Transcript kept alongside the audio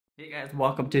Hey guys,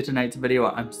 welcome to tonight's video.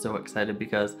 I'm so excited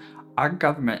because our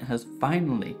government has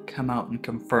finally come out and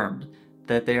confirmed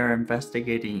that they are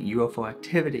investigating UFO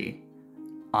activity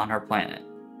on our planet.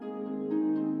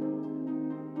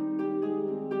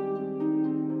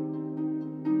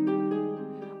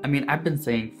 I mean, I've been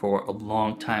saying for a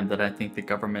long time that I think the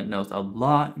government knows a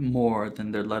lot more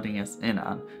than they're letting us in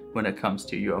on when it comes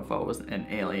to UFOs and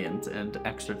aliens and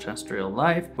extraterrestrial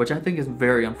life, which I think is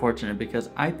very unfortunate because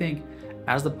I think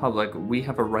as the public, we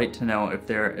have a right to know if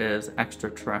there is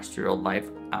extraterrestrial life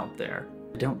out there.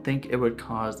 I don't think it would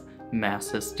cause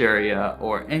mass hysteria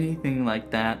or anything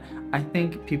like that. I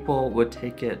think people would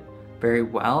take it very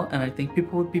well, and I think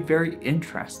people would be very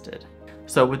interested.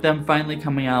 So with them finally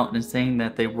coming out and saying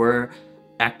that they were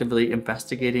actively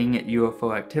investigating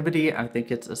UFO activity, I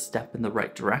think it's a step in the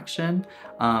right direction.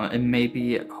 And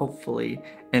maybe, hopefully,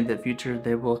 in the future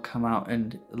they will come out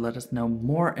and let us know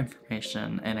more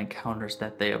information and encounters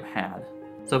that they have had.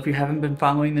 So if you haven't been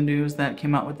following the news that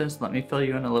came out with this, let me fill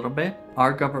you in a little bit.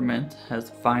 Our government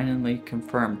has finally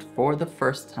confirmed for the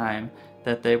first time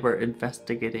that they were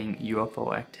investigating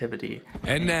UFO activity.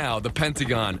 And now the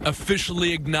Pentagon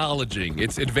officially acknowledging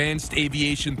its Advanced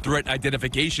Aviation Threat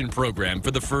Identification Program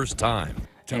for the first time.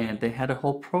 And they had a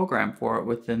whole program for it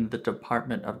within the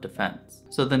Department of Defense.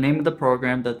 So the name of the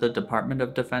program that the Department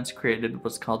of Defense created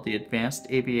was called the Advanced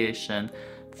Aviation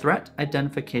Threat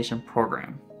Identification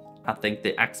Program. I think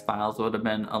the X-Files would have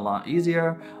been a lot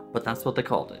easier, but that's what they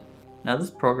called it. Now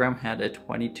this program had a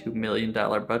 $22 million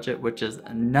budget, which is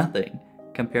nothing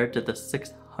compared to the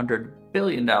 $600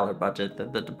 billion budget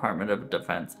that the Department of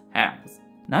Defense has.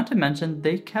 Not to mention,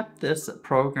 they kept this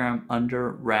program under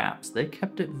wraps. They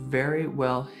kept it very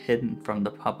well hidden from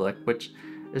the public, which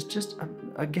is just,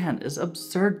 again, is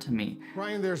absurd to me.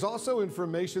 Ryan, there's also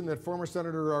information that former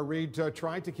Senator Reid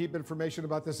tried to keep information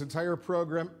about this entire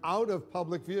program out of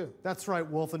public view. That's right,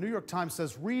 Wolf. The New York Times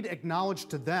says Reid acknowledged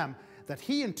to them that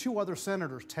he and two other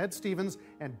senators, Ted Stevens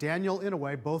and Daniel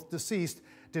Inouye, both deceased,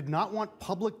 did not want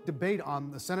public debate on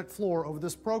the Senate floor over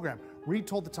this program. Reid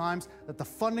told the Times that the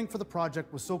funding for the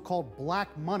project was so-called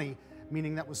black money,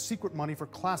 meaning that was secret money for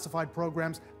classified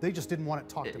programs. They just didn't want it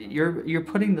talked about. You're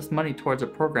putting this money towards a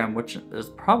program which is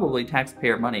probably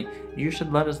taxpayer money. You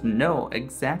should let us know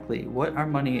exactly what our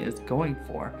money is going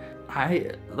for.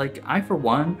 I for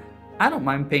one, I don't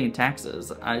mind paying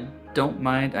taxes. I don't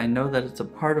mind. I know that it's a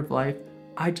part of life.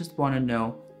 I just want to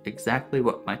know exactly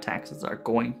what my taxes are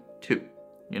going to.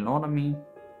 You know what I mean?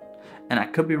 And I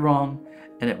could be wrong,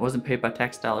 and it wasn't paid by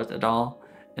tax dollars at all.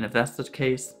 And if that's the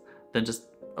case, then just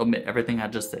omit everything I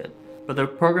just said. But the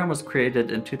program was created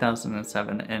in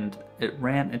 2007, and it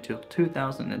ran until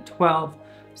 2012,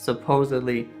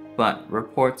 supposedly. But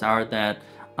reports are that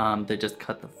they just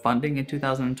cut the funding in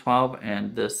 2012,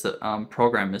 and this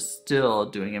program is still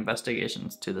doing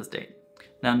investigations to this date.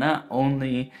 Now, not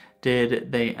only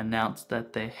did they announce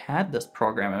that they had this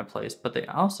program in place, but they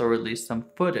also released some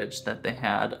footage that they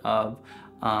had of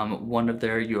one of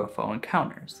their UFO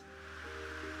encounters.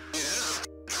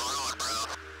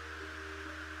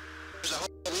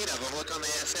 Look on the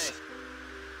SA.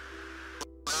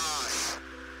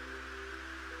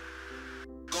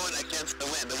 Going against the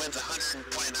wind. The wind's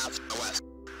 120 knots from the west.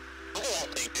 The whole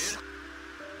thing, dude.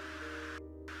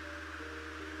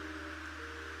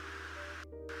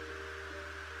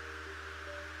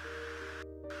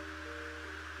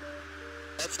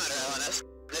 That's not LNS.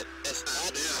 It's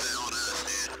not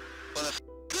LNS, dude. Well, the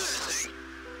good thing,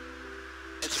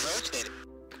 it's rotating.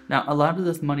 Now, a lot of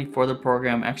this money for the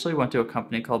program actually went to a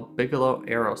company called Bigelow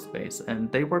Aerospace, and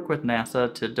they work with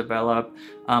NASA to develop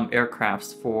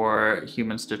aircrafts for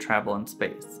humans to travel in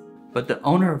space. But the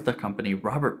owner of the company,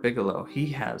 Robert Bigelow, he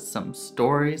has some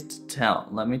stories to tell.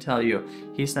 Let me tell you,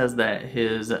 he says that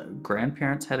his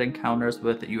grandparents had encounters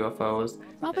with UFOs.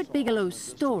 Robert Bigelow's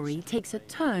story takes a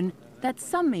turn that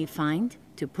some may find,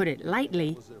 to put it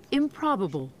lightly,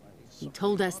 improbable. He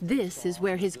told us this is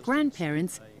where his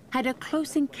grandparents had a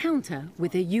close encounter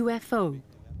with a UFO.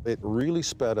 It really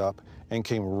sped up and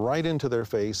came right into their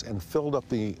face and filled up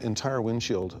the entire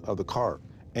windshield of the car.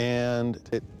 And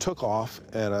it took off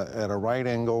at a right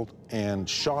angle and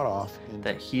shot off.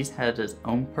 That he's had his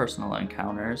own personal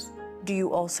encounters. Do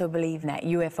you also believe that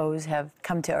UFOs have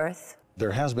come to Earth?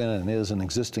 There has been and is an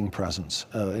existing presence,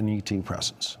 an ET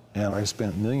presence. And I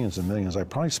spent millions and millions. I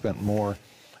probably spent more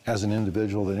as an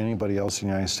individual than anybody else in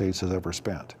the United States has ever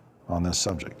spent on this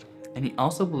subject. And he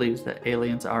also believes that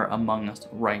aliens are among us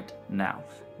right now.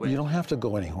 You don't have to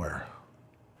go anywhere.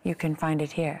 You can find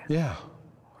it here. Yeah.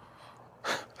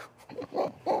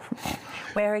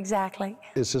 Where exactly?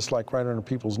 It's just like right under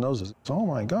people's noses. Oh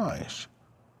my gosh.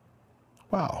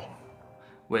 Wow.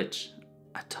 which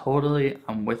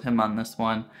I'm with him on this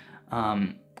one.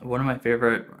 One of my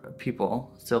favorite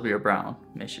people, Sylvia Brown,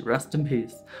 may she rest in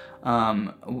peace,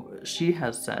 she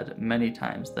has said many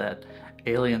times that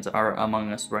aliens are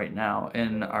among us right now,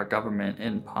 in our government,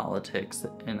 in politics,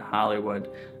 in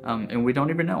Hollywood, and we don't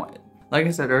even know it. Like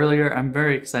I said earlier, I'm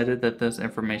very excited that this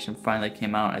information finally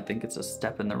came out. I think it's a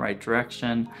step in the right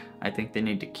direction. I think they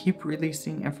need to keep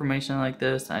releasing information like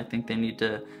this. I think they need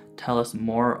to tell us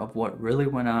more of what really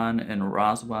went on in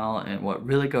Roswell and what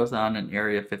really goes on in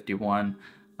Area 51.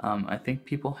 I think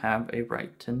people have a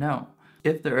right to know.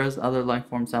 If there is other life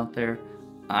forms out there,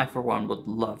 I for one would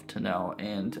love to know,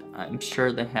 and I'm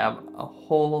sure they have a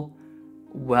whole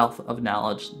wealth of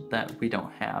knowledge that we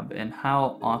don't have. And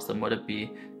how awesome would it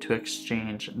be to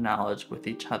exchange knowledge with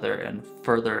each other and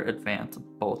further advance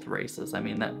both races? I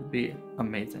mean, that would be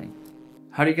amazing.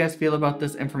 How do you guys feel about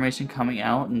this information coming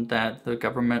out and that the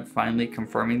government finally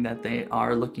confirming that they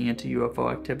are looking into UFO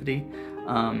activity?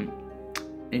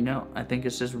 You know, I think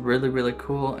it's just really, really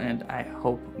cool, and I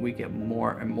hope we get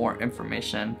more and more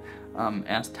information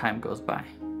as time goes by.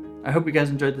 I hope you guys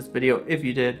enjoyed this video. If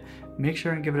you did, make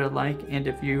sure and give it a like, and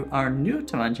if you are new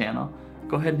to my channel,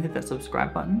 go ahead and hit that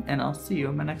subscribe button, and I'll see you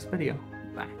in my next video.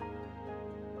 Bye.